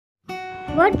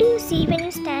What do you see when you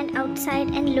stand outside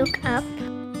and look up?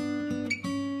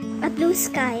 A blue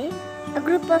sky, a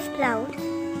group of clouds.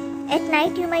 At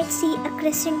night you might see a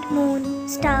crescent moon,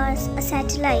 stars, a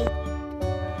satellite.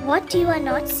 What you are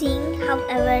not seeing,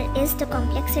 however, is the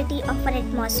complexity of our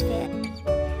atmosphere.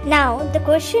 Now, the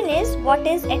question is, what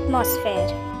is atmosphere?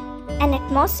 An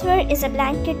atmosphere is a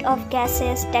blanket of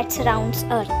gases that surrounds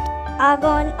Earth.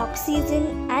 Argon,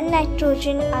 oxygen, and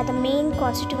nitrogen are the main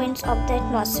constituents of the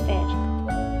atmosphere.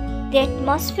 The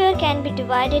atmosphere can be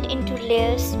divided into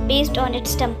layers based on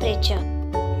its temperature.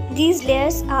 These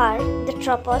layers are the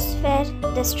Troposphere,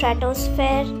 the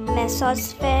Stratosphere,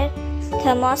 Mesosphere,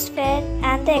 Thermosphere,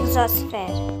 and the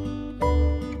Exosphere.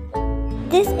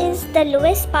 This is the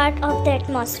lowest part of the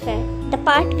atmosphere, the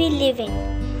part we live in.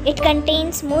 It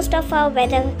contains most of our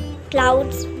weather,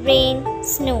 clouds, rain,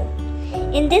 snow.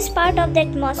 In this part of the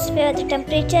atmosphere, the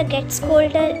temperature gets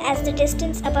colder as the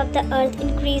distance above the Earth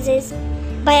increases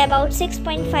by about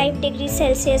 6.5 degrees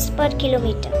Celsius per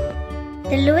kilometer.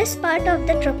 The lowest part of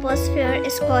the troposphere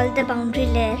is called the boundary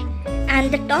layer,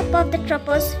 and the top of the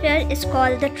troposphere is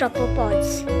called the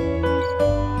tropopause.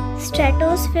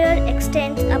 Stratosphere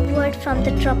extends upward from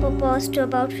the tropopause to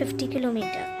about 50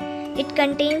 kilometers. It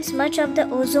contains much of the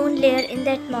ozone layer in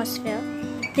the atmosphere.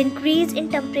 The increase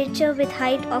in temperature with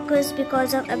height occurs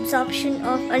because of absorption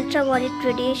of ultraviolet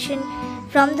radiation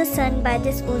from the sun by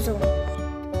this ozone.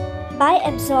 By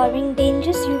absorbing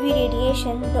dangerous UV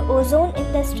radiation, the ozone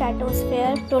in the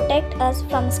stratosphere protects us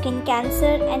from skin cancer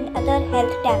and other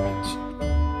health damage.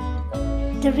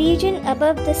 The region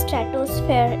above the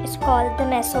stratosphere is called the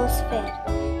Mesosphere.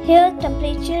 Here,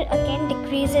 temperature again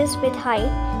decreases with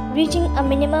height, reaching a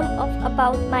minimum of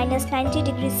about -90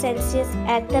 degrees Celsius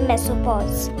at the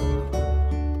Mesopause.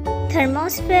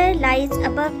 Thermosphere lies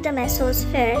above the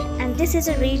Mesosphere, and this is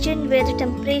a region where the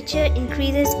temperature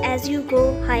increases as you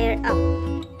go higher up.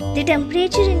 The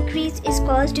temperature increase is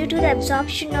caused due to the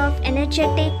absorption of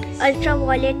energetic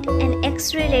ultraviolet and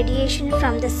X-ray radiation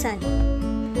from the sun.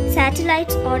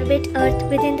 Satellites orbit Earth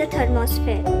within the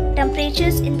thermosphere.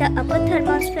 Temperatures in the upper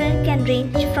thermosphere can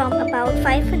range from about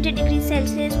 500 degrees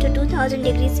Celsius to 2000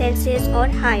 degrees Celsius or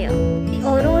higher. The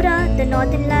aurora, the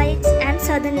northern lights, and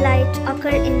southern lights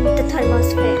occur in the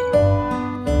thermosphere.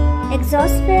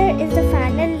 Exosphere is the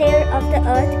final layer of the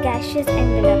Earth's gaseous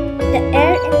envelope. The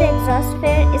air in the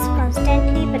exosphere is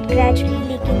constantly but gradually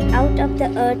leaking out of the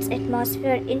Earth's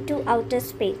atmosphere into outer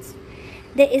space.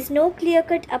 There is no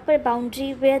clear-cut upper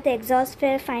boundary where the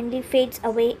exosphere finally fades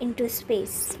away into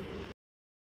space.